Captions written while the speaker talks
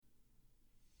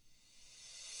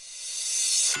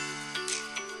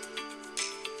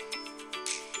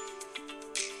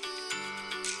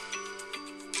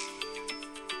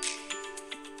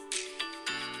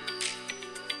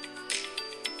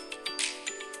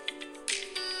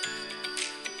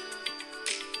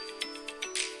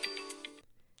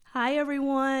Hi,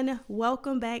 everyone.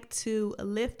 Welcome back to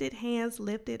Lifted Hands,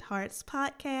 Lifted Hearts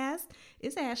podcast.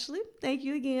 It's Ashley. Thank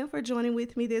you again for joining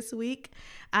with me this week.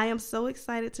 I am so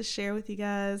excited to share with you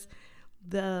guys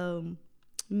the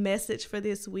message for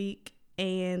this week.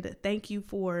 And thank you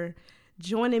for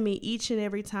joining me each and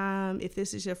every time. If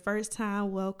this is your first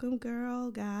time, welcome, girl,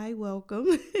 guy, welcome.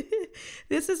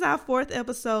 This is our fourth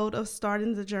episode of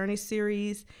Starting the Journey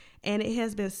series. And it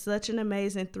has been such an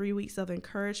amazing 3 weeks of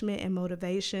encouragement and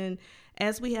motivation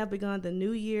as we have begun the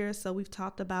new year. So we've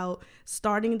talked about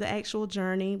starting the actual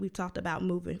journey. We've talked about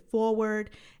moving forward.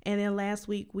 And then last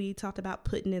week we talked about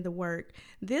putting in the work.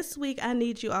 This week, I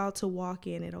need you all to walk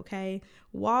in it, okay?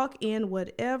 Walk in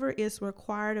whatever is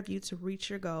required of you to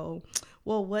reach your goal.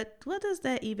 Well, what does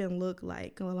that even look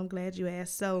like? Well, I'm glad you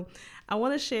asked. So I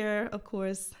want to share, of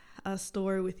course, a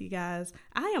story with you guys.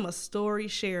 I am a story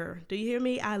sharer. Do you hear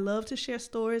me? I love to share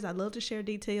stories. I love to share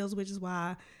details, which is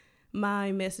why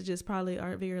my messages probably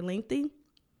are very lengthy.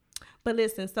 But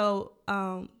listen, so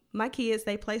my kids,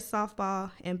 they play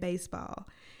softball and baseball.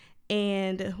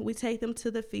 And we take them to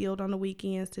the field on the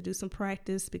weekends to do some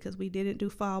practice because we didn't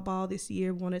do fall ball this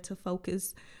year. Wanted to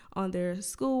focus on their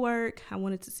schoolwork. I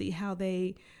wanted to see how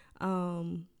they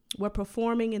were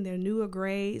performing in their newer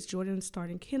grades. Jordan is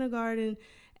starting kindergarten.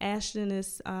 Ashton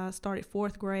is started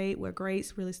fourth grade, where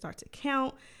grades really start to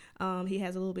count. He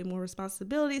has a little bit more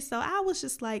responsibility. So I was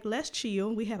just like, let's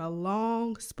chill. We had a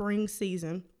long spring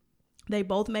season. They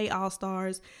both made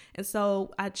All-Stars. And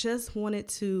so I just wanted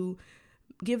to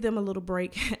give them a little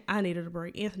break. I needed a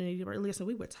break. Anthony needed a break. Listen,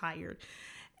 we were tired.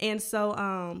 And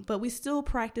so, but we still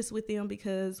practice with them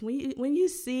because when you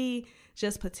see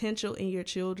just potential in your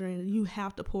children, you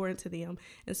have to pour into them.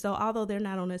 And so although they're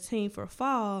not on a team for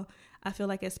fall, I feel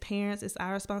like as parents, it's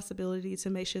our responsibility to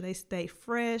make sure they stay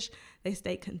fresh, they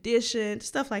stay conditioned,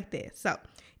 stuff like that. So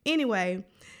anyway,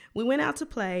 we went out to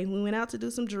play. We went out to do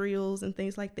some drills and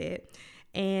things like that.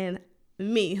 And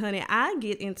me, honey, I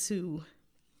get into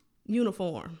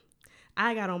uniform.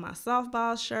 I got on my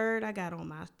softball shirt. I got on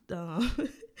my,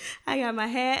 I got my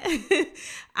hat.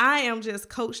 I am just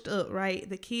coached up, right?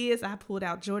 The kids, I pulled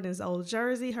out Jordan's old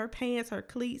jersey, her pants, her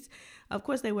cleats. Of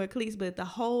course they wear cleats, but the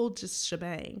whole just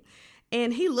shebang.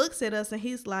 And he looks at us and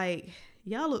he's like,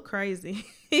 y'all look crazy.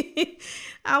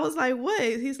 I was like, what?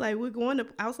 He's like,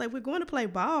 I was like, we're going to play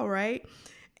ball, right?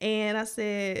 And I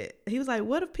said, he was like,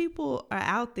 what if people are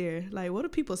out there? Like, what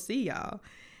if people see y'all?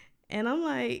 And I'm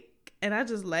like, and I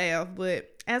just laughed.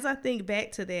 But as I think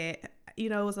back to that, you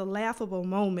know, it was a laughable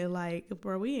moment. Like,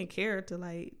 bro, we in character.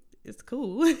 Like, it's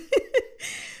cool.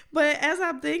 But as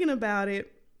I'm thinking about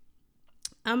it,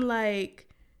 I'm like,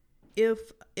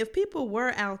 if people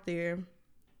were out there,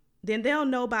 then they'll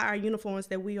know by our uniforms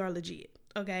that we are legit,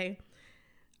 okay?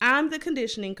 I'm the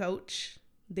conditioning coach.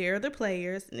 They're the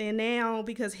players. And now,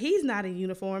 because he's not in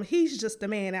uniform, he's just the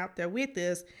man out there with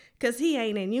us because he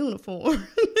ain't in uniform.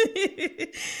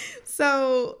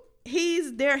 So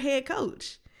he's their head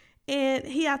coach. And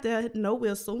he out there, no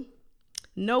whistle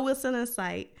in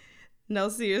sight. No,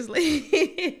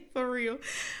 seriously, for real.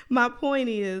 My point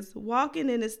is, walking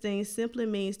in this thing simply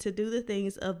means to do the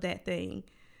things of that thing.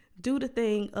 Do the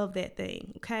thing of that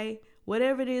thing, okay?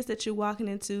 Whatever it is that you're walking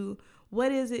into,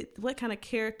 what is it? What kind of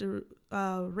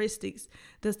characteristics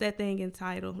does that thing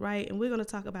entitle, right? And we're going to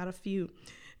talk about a few.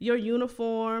 Your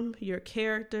uniform, your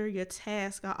character, your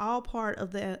task are all part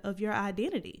of your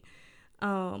identity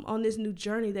on this new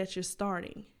journey that you're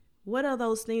starting. What are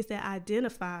those things that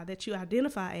you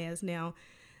identify as now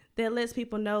that lets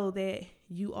people know that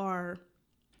you are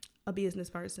a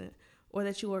business person or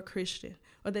that you are a Christian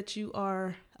or that you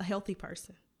are a healthy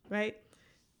person, right?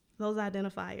 Those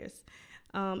identifiers.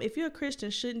 If you're a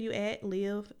Christian, shouldn't you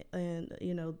live, and,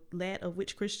 you know, that of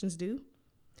which Christians do?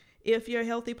 If you're a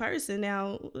healthy person,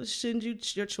 now,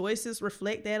 shouldn't your choices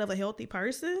reflect that of a healthy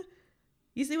person?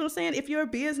 You see what I'm saying? If you're a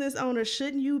business owner,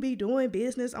 shouldn't you be doing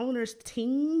business owners'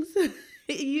 things?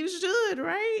 You should,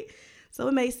 right? So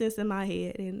it made sense in my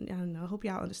head. And I don't know, I hope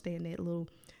y'all understand that little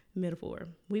metaphor.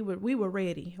 We were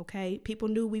ready, okay? People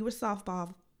knew we were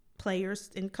softball players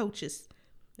and coaches,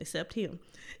 except him.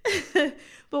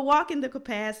 But walk in the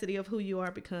capacity of who you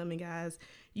are becoming, guys.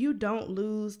 You don't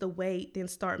lose the weight, then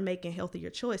start making healthier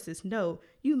choices. No,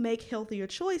 you make healthier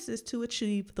choices to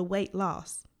achieve the weight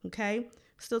loss, okay?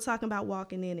 Still talking about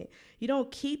walking in it. You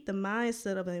don't keep the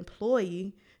mindset of an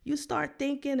employee. You start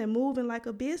thinking and moving like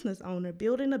a business owner,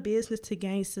 building a business to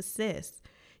gain success.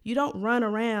 You don't run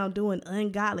around doing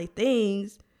ungodly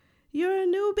things. You're a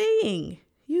new being.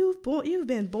 You've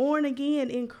been born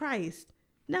again in Christ.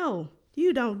 No,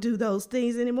 you don't do those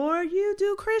things anymore. You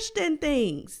do Christian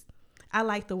things. I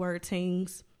like the word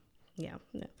things. Yeah.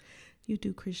 You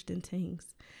do Christian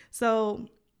things. So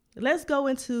let's go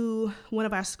into one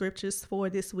of our scriptures for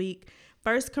this week.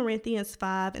 1 Corinthians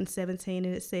 5:17,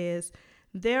 and it says,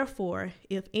 "Therefore,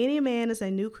 if any man is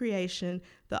a new creation,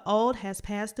 the old has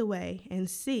passed away, and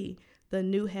see, the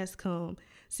new has come."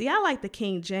 See, I like the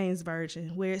King James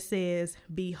Version where it says,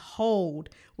 "Behold,"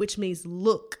 which means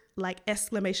look, like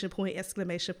exclamation point,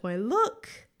 look.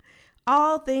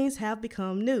 All things have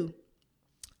become new.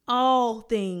 All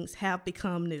things have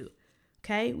become new.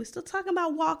 Okay, we're still talking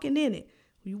about walking in it.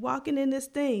 You're walking in this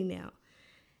thing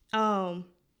now.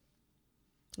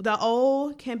 The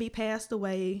old can be passed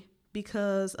away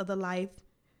because of the life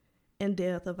and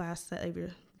death of our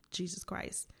Savior, Jesus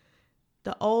Christ.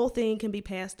 The old thing can be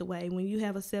passed away. When you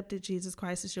have accepted Jesus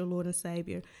Christ as your Lord and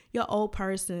Savior, your old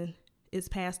person is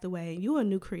passed away. You're a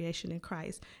new creation in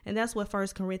Christ. And that's what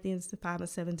 1 Corinthians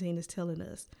 5:17 is telling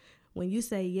us. When you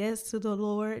say yes to the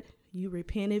Lord, you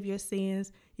repent of your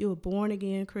sins, you're a born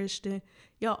again Christian,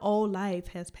 your old life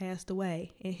has passed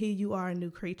away, and here you are, a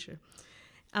new creature.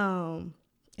 And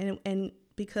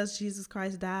because Jesus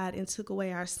Christ died and took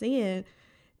away our sin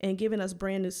and given us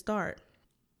brand new start,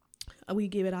 we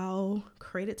give it all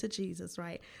credit to Jesus,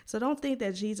 right? So don't think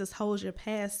that Jesus holds your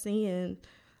past sin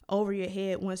over your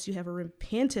head once you have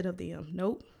repented of them.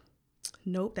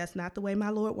 Nope, that's not the way my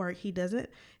Lord works. He doesn't.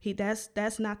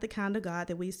 That's not the kind of God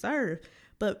that we serve.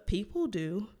 But people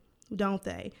do, don't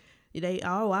they?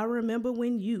 I remember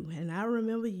when and I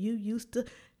remember you used to.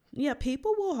 Yeah,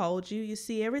 people will hold you. You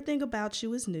see, everything about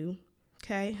you is new.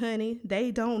 Okay, honey, they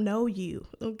don't know you.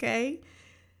 Okay.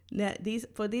 Now, these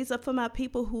are for my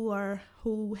people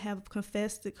who have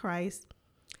confessed to Christ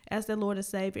as their Lord and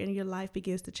Savior, and your life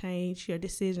begins to change, your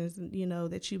decisions,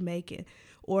 that you making,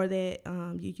 or that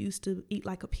you used to eat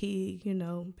like a pig,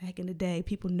 back in the day.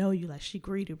 People know you like, she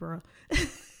greedy, bro.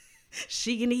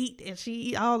 She can eat, and she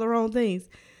eat all the wrong things.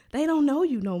 They don't know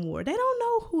you no more. They don't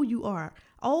know who you are.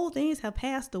 Old things have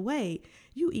passed away.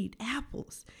 You eat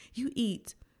apples. You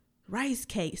eat rice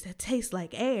cakes that taste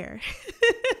like air.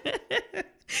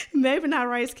 Maybe not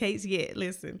rice cakes yet,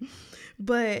 listen.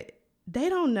 But they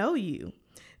don't know you.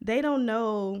 They don't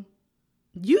know.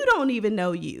 You don't even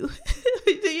know you.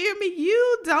 Do you hear me?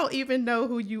 You don't even know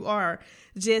who you are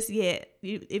just yet.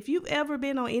 If you've ever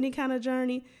been on any kind of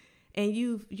journey and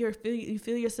you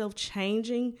feel yourself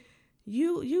changing,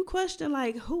 you question,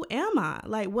 like, who am I?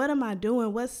 Like, what am I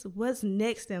doing? What's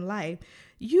next in life?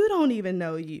 You don't even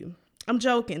know you. I'm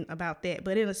joking about that,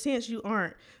 but in a sense, you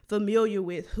aren't familiar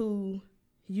with who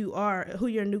you are, who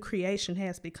your new creation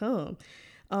has become,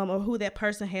 or who that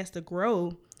person has to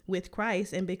grow with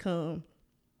Christ and become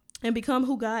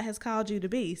who God has called you to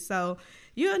be. So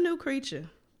you're a new creature.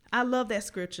 I love that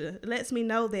scripture. It lets me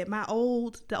know that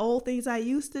the old things I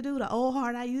used to do, the old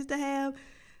heart I used to have,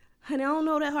 honey, I don't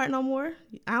know that heart no more.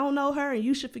 I don't know her, and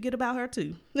you should forget about her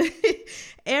too.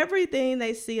 Everything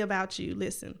they see about you,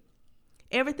 listen,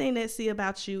 everything they see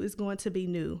about you is going to be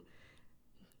new.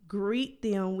 Greet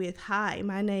them with, "Hi,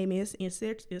 my name is,"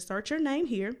 insert your name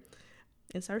here.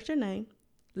 Insert your name.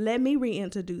 Let me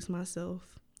reintroduce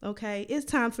myself. Okay, it's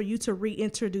time for you to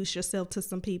reintroduce yourself to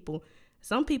some people.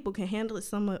 Some people can handle it.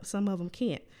 Some of them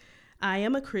can't. I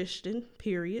am a Christian,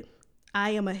 period.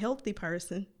 I am a healthy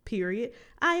person, period.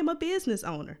 I am a business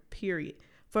owner, period.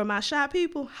 For my shy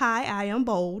people, hi, I am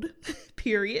bold,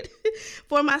 period.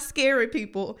 For my scary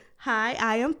people, hi,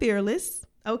 I am fearless,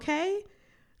 okay?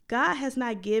 God has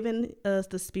not given us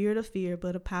the spirit of fear,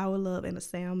 but a power, love, and a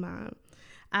sound mind.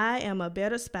 I am a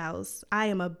better spouse. I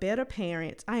am a better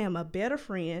parent. I am a better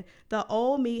friend. The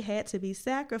old me had to be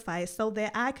sacrificed so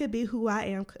that I could be who I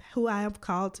am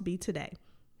called to be today.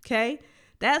 Okay?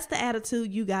 That's the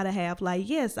attitude you got to have. Like,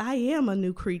 yes, I am a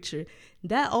new creature.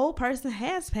 That old person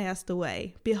has passed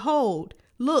away. Behold,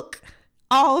 look,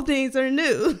 all things are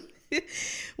new.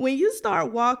 When you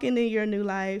start walking in your new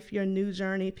life, your new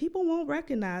journey, people won't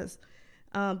recognize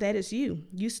that it's you.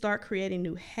 You start creating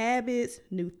new habits,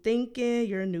 new thinking,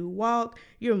 your new walk.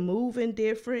 You're moving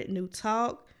different, new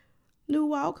talk, new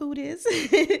walk. Who this?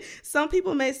 Some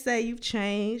people may say you've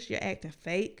changed. You're acting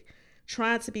fake,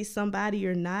 trying to be somebody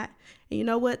you're not. And you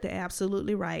know what? They're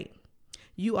absolutely right.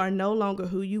 You are no longer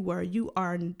who you were. You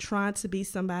are trying to be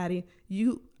somebody.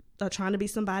 You are trying to be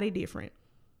somebody different.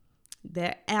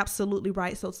 They're absolutely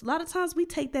right. So a lot of times we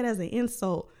take that as an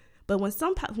insult. But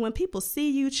when people see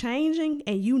you changing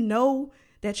and you know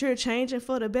that you're changing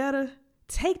for the better,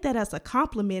 take that as a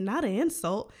compliment, not an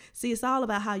insult. See, it's all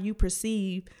about how you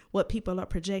perceive what people are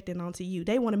projecting onto you.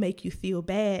 They want to make you feel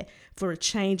bad for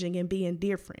changing and being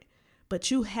different. But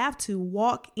you have to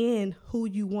walk in who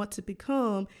you want to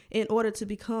become in order to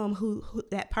become who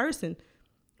that person,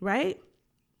 right?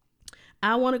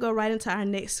 I want to go right into our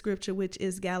next scripture, which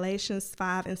is Galatians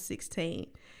 5:16.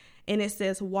 And it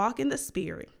says, walk in the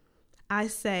Spirit. I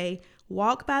say,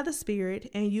 walk by the Spirit,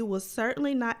 and you will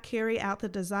certainly not carry out the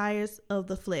desires of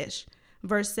the flesh.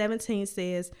 Verse 17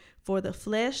 says, for the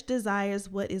flesh desires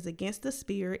what is against the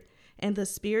Spirit, and the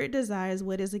Spirit desires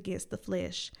what is against the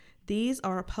flesh. These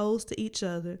are opposed to each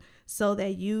other, so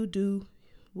that you do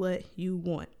what you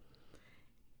want.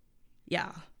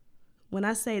 Yeah. When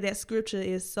I say that scripture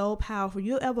is so powerful,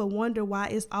 you ever wonder why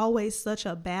it's always such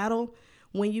a battle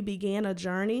when you begin a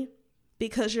journey?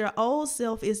 Because your old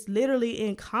self is literally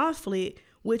in conflict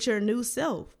with your new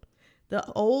self. The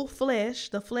old flesh,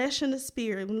 the flesh and the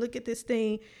spirit, when we look at this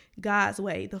thing God's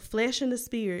way, the flesh and the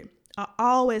spirit are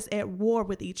always at war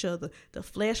with each other. The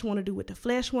flesh want to do what the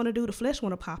flesh want to do. The flesh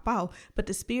want to pop out, but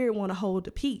the spirit want to hold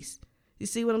the peace. You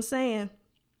see what I'm saying?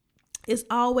 It's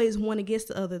always one against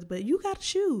the other, but you got to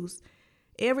choose.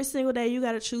 Every single day, you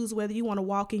got to choose whether you want to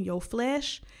walk in your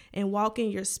flesh and walk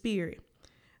in your spirit.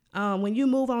 When you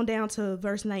move on down to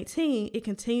verse 19, it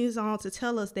continues on to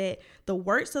tell us that the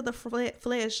works of the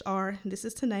flesh are, this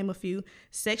is to name a few,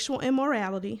 sexual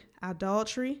immorality,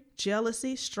 idolatry,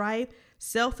 jealousy, strife,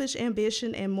 selfish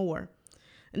ambition, and more.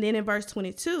 And then in verse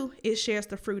 22, it shares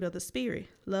the fruit of the Spirit: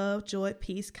 love, joy,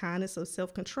 peace, kindness, or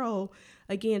self-control.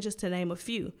 Again, just to name a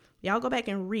few. Y'all go back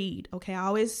and read, okay? I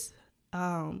always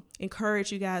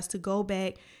encourage you guys to go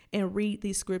back and read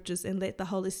these scriptures and let the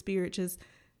Holy Spirit just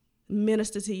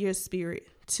minister to your spirit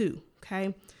too,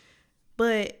 okay?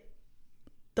 But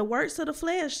the works of the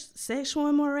flesh, sexual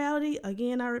immorality,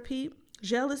 again, I repeat,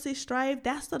 jealousy, strife,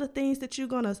 that's the things that you're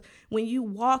gonna, when you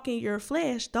walk in your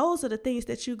flesh, those are the things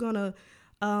that you're gonna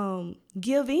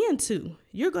give into.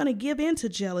 You're gonna give into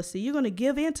jealousy. You're gonna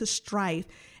give into strife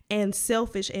and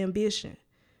selfish ambition.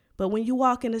 But when you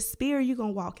walk in the Spirit, you're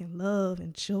going to walk in love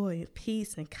and joy and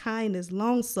peace and kindness,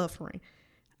 long suffering.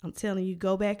 I'm telling you,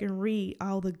 go back and read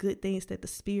all the good things that the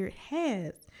Spirit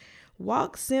has. Walking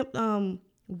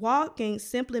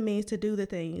simply means to do the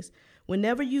things.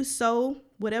 Whenever you sow,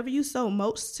 whatever you sow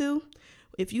most to,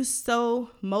 if you sow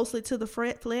mostly to the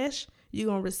flesh, you're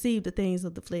going to receive the things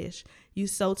of the flesh. You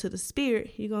sow to the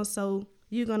Spirit, you're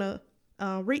going to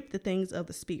reap the things of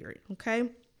the Spirit,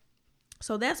 okay?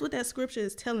 So that's what that scripture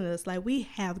is telling us. Like, we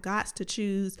have got to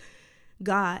choose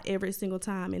God every single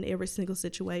time in every single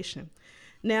situation.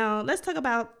 Now, let's talk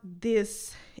about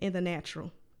this in the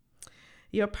natural.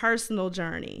 Your personal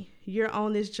journey. You're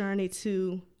on this journey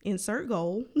to insert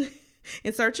goal.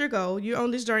 Insert your goal. You're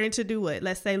on this journey to do what?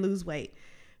 Let's say lose weight,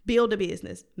 build a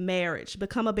business, marriage,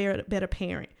 become a better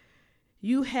parent.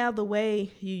 You have the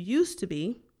way you used to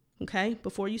be, okay,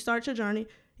 before you start your journey.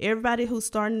 Everybody who's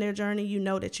starting their journey, you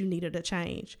know that you needed a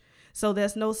change. So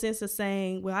there's no sense of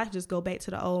saying, well, I just go back to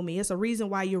the old me. It's a reason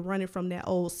why you're running from that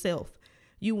old self.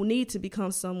 You will need to become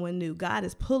someone new. God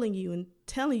is pulling you and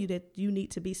telling you that you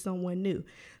need to be someone new.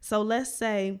 So let's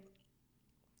say,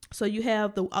 so you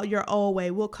have your old way.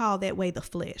 We'll call that way the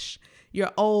flesh. Your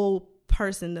old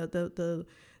person, the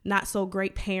not so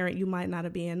great parent you might not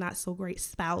have been, not so great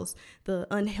spouse, the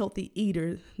unhealthy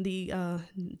eater, the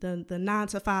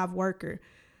 9-to-5 worker.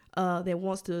 That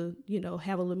wants to,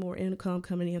 have a little more income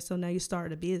coming in. So now you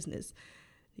start a business.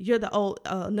 You're the old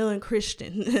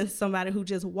non-Christian, somebody who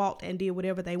just walked and did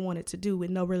whatever they wanted to do with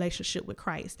no relationship with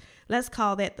Christ. Let's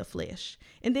call that the flesh.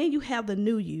 And then you have the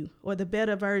new you, or the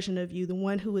better version of you, the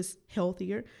one who is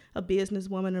healthier, a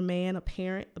businesswoman or man, a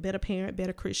parent,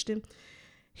 better Christian.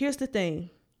 Here's the thing.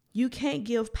 You can't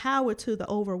give power to the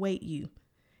overweight you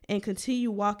and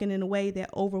continue walking in the way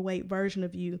that overweight version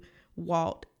of you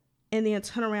walked, and then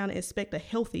turn around and expect a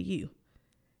healthy you.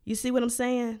 You see what I'm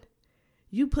saying?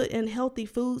 You put unhealthy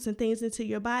foods and things into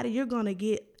your body, you're going to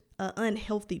get an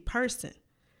unhealthy person.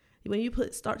 When you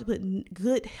start to put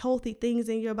good, healthy things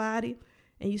in your body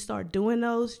and you start doing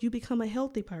those, you become a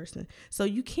healthy person. So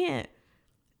you can't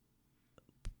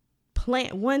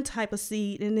plant one type of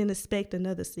seed and then expect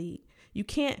another seed. You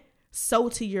can't sow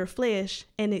to your flesh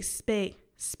and expect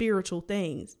spiritual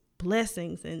things,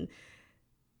 blessings, and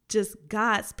just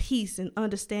God's peace and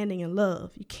understanding and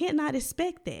love. You cannot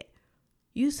expect that.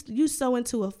 You sow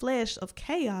into a flesh of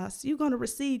chaos, you're going to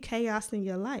receive chaos in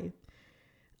your life.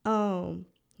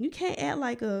 You can't act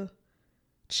like a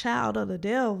child of the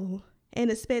devil and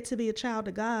expect to be a child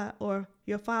of God or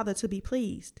your Father to be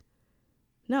pleased.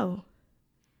 No,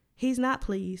 He's not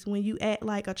pleased when you act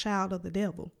like a child of the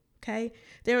devil. Okay,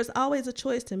 there is always a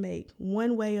choice to make,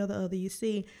 one way or the other. You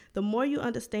see, the more you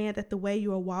understand that the way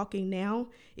you are walking now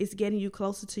is getting you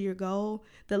closer to your goal,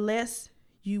 the less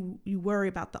you worry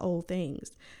about the old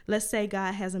things. Let's say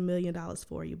God has $1 million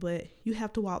for you, but you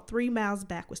have to walk 3 miles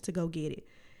backwards to go get it.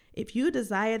 If you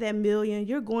desire that million,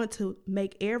 you're going to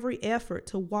make every effort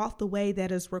to walk the way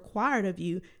that is required of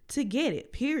you to get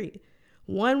it, period.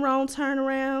 One wrong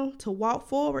turnaround to walk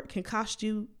forward can cost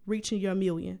you reaching your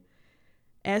million.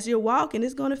 As you're walking,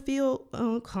 it's going to feel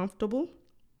uncomfortable.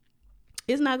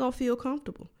 It's not going to feel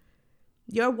comfortable.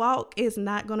 Your walk is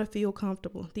not going to feel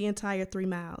comfortable the entire 3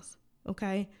 miles,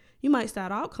 okay? You might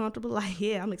start out comfortable, like,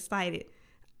 yeah, I'm excited.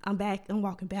 I'm back. I'm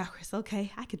walking backwards.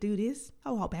 Okay, I could do this.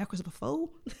 I walked backwards before.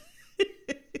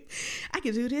 I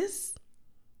could do this.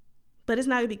 But it's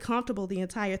not going to be comfortable the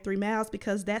entire 3 miles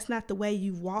because that's not the way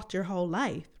you've walked your whole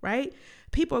life, right?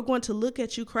 People are going to look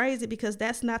at you crazy because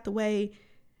that's not the way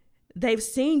they've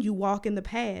seen you walk in the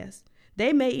past.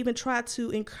 They may even try to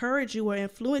encourage you or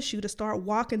influence you to start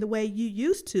walking the way you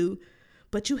used to,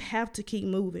 but you have to keep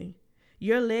moving.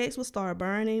 Your legs will start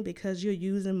burning because you're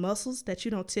using muscles that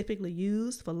you don't typically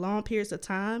use for long periods of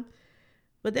time,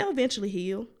 but they'll eventually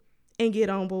heal and get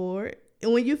on board.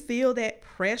 And when you feel that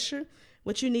pressure,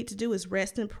 what you need to do is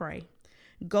rest and pray.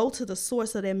 Go to the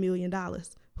source of that $1 million.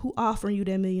 Who offering you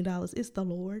that $1 million? It's the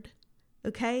Lord.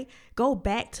 Okay? Go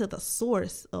back to the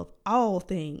source of all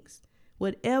things.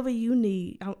 Whatever you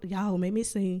need. Y'all make me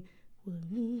sing.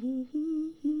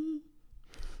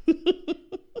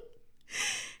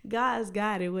 God's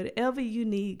got it. Whatever you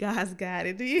need, God's got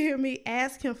it. Do you hear me?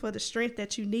 Ask him for the strength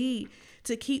that you need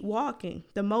to keep walking,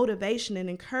 the motivation and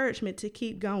encouragement to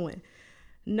keep going.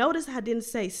 Notice I didn't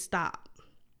say stop,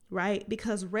 right?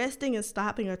 Because resting and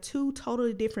stopping are two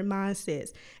totally different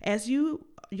mindsets. As you're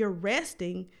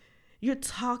resting, you're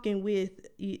talking with,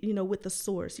 with the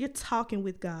source. You're talking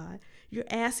with God. You're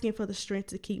asking for the strength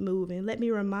to keep moving. Let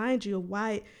me remind you of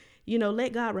why,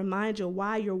 let God remind you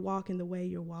why you're walking the way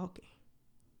you're walking.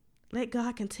 Let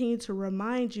God continue to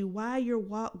remind you why you're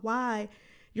walking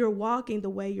the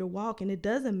way you're walking. It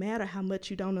doesn't matter how much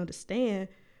you don't understand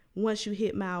once you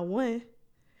hit mile 1.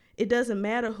 It doesn't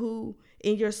matter who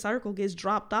in your circle gets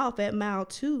dropped off at mile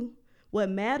 2. What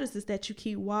matters is that you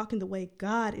keep walking the way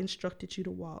God instructed you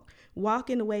to walk. Walk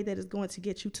in the way that is going to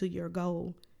get you to your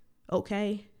goal.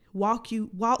 Okay? Walk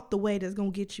the way that's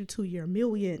going to get you to your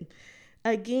million.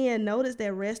 Again, notice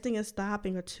that resting and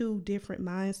stopping are two different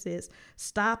mindsets.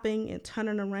 Stopping and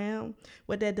turning around,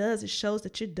 what that does is shows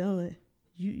that you're done.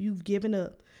 You've given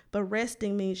up. But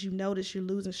resting means you notice you're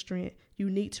losing strength. You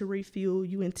need to refuel.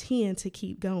 You intend to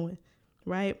keep going,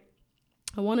 right?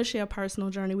 I want to share a personal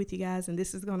journey with you guys, and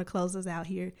this is going to close us out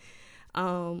here,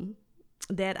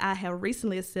 that I have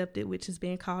recently accepted, which is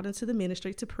being called into the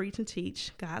ministry to preach and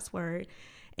teach God's word.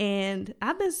 And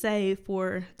I've been saved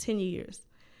for 10 years.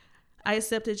 I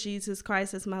accepted Jesus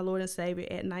Christ as my Lord and Savior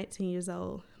at 19 years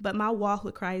old, but my walk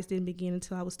with Christ didn't begin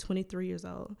until I was 23 years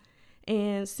old.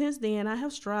 And since then, I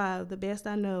have strived the best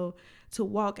I know to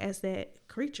walk as that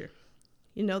creature,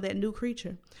 that new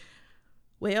creature.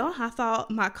 Well, I thought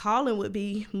my calling would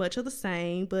be much of the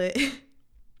same, but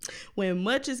when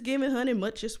much is given, honey,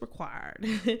 much is required.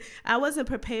 I wasn't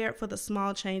prepared for the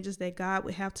small changes that God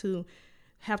would have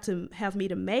me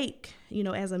to make,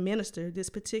 as a minister. This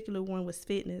particular one was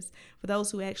fitness. For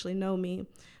those who actually know me,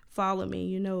 follow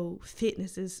me,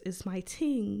 fitness is my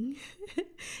thing.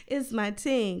 It's my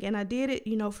thing. And I did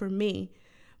it, for me,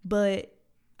 but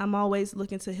I'm always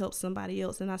looking to help somebody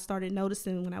else. And I started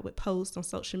noticing when I would post on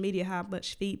social media how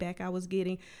much feedback I was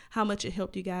getting, how much it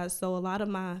helped you guys. So a lot of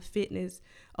my fitness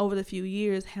over the few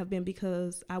years have been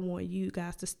because I want you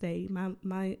guys to stay,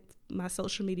 my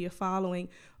social media following,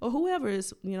 or whoever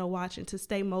is, watching, to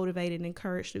stay motivated and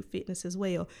encouraged through fitness as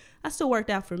well. I still worked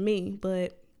out for me,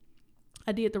 but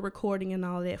I did the recording and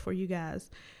all that for you guys.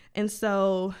 And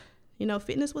so,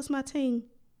 fitness was my team.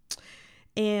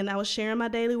 And I was sharing my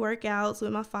daily workouts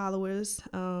with my followers,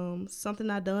 something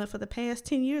I've done for the past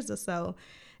 10 years or so.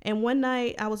 And one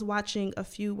night I was watching a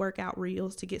few workout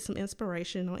reels to get some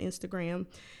inspiration on Instagram.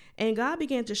 And God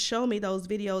began to show me those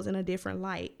videos in a different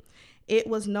light. It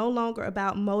was no longer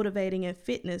about motivating and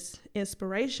fitness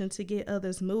inspiration to get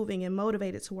others moving and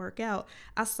motivated to work out.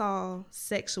 I saw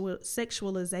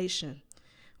sexualization.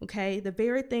 Okay, the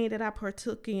very thing that I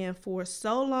partook in for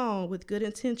so long with good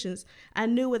intentions, I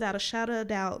knew without a shadow of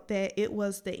doubt that it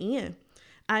was the end.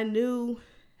 I knew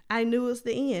it was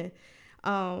the end.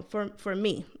 For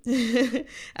me,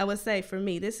 I would say for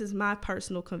me, this is my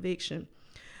personal conviction.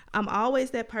 I'm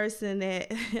always that person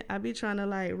that I be trying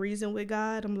to reason with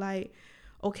God. I'm like,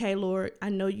 okay, Lord, I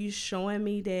know you showing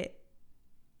me that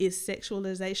it's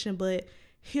sexualization, but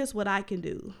here's what I can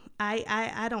do.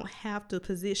 I don't have to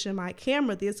position my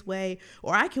camera this way,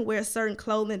 or I can wear certain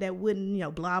clothing that wouldn't,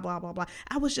 blah, blah, blah, blah.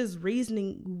 I was just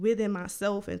reasoning within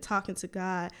myself and talking to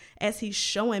God as he's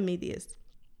showing me this.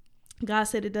 God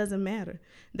said it doesn't matter.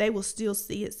 They will still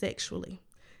see it sexually.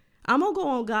 I'm going to go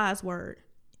on God's word.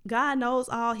 God knows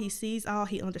all, he sees all,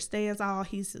 he understands all,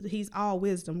 he's all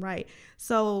wisdom, right?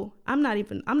 So I'm not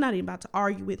even about to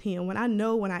argue with him. When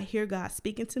I hear God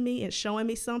speaking to me and showing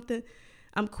me something,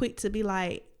 I'm quick to be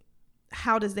like,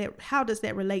 how does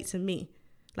that relate to me?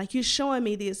 Like, you're showing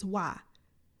me this, why?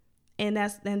 And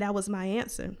that was my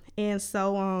answer. And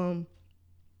so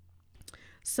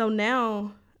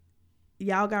now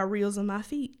y'all got reels on my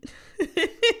feet.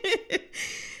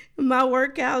 My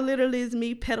workout literally is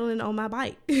me pedaling on my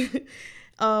bike.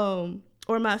 Or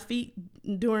my feet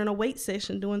during a weight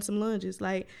session doing some lunges.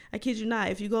 Like, I kid you not,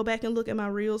 if you go back and look at my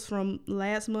reels from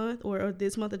last month or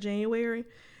this month of January,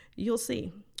 you'll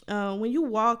see. When you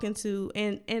walk into,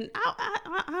 and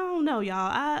I don't know,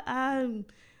 y'all,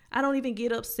 I don't even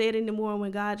get upset anymore when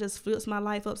God just flips my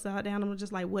life upside down. I'm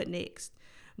just like, what next?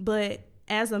 But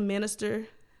as a minister,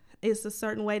 it's a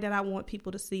certain way that I want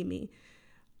people to see me.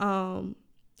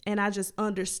 And I just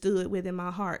understood within my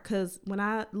heart, because when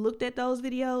I looked at those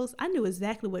videos, I knew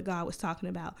exactly what God was talking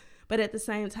about. But at the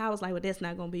same time, I was like, well, that's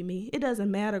not going to be me. It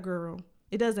doesn't matter, girl.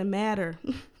 It doesn't matter.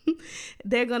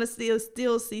 They're going to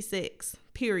still see sex,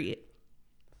 period.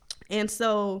 And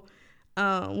so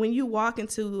when you walk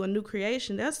into a new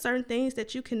creation, there's certain things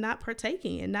that you cannot partake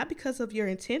in, not because of your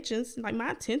intentions. Like,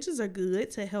 my intentions are good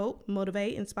to help,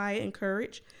 motivate, inspire,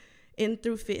 encourage, and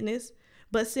through fitness,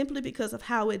 but simply because of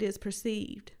how it is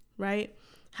perceived, right?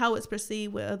 How it's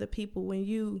perceived with other people. When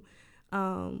you're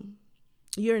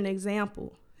an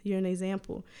example. You're an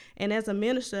example. And as a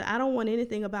minister, I don't want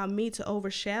anything about me to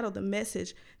overshadow the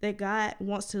message that God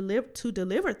wants to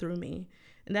deliver through me.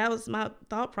 And that was my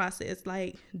thought process.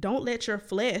 Like, don't let your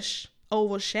flesh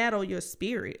overshadow your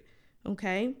spirit,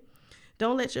 okay?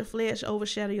 Don't let your flesh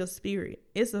overshadow your spirit.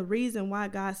 It's a reason why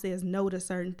God says no to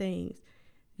certain things.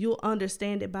 You'll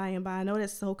understand it by and by. I know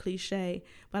that's so cliche,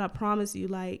 but I promise you,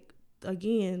 like,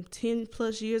 again, 10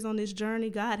 plus years on this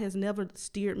journey, God has never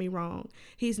steered me wrong.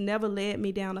 He's never led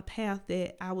me down a path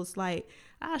that I was like,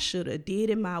 I should have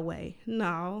did it my way.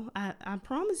 No, I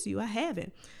promise you, I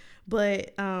haven't.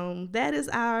 But that is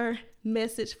our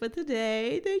message for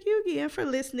today. Thank you again for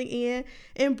listening in.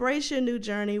 Embrace your new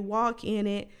journey. Walk in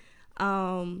it.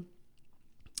 Don't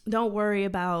worry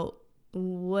about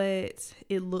what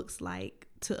it looks like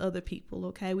to other people,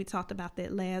 okay? We talked about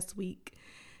that last week.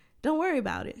 Don't worry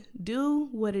about it. Do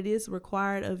what it is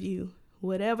required of you,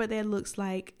 whatever that looks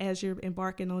like as you're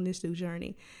embarking on this new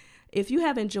journey. If you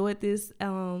have enjoyed this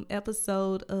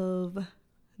episode of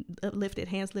Lifted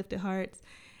Hands, Lifted Hearts,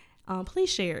 please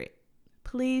share it.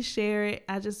 Please share it.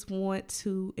 I just want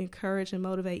to encourage and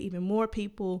motivate even more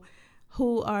people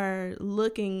who are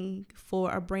looking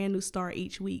for a brand new start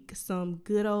each week, some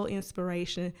good old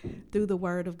inspiration through the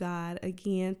word of God.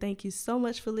 Again, thank you so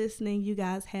much for listening. You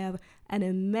guys have an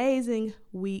amazing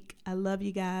week. I love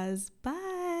you guys. Bye.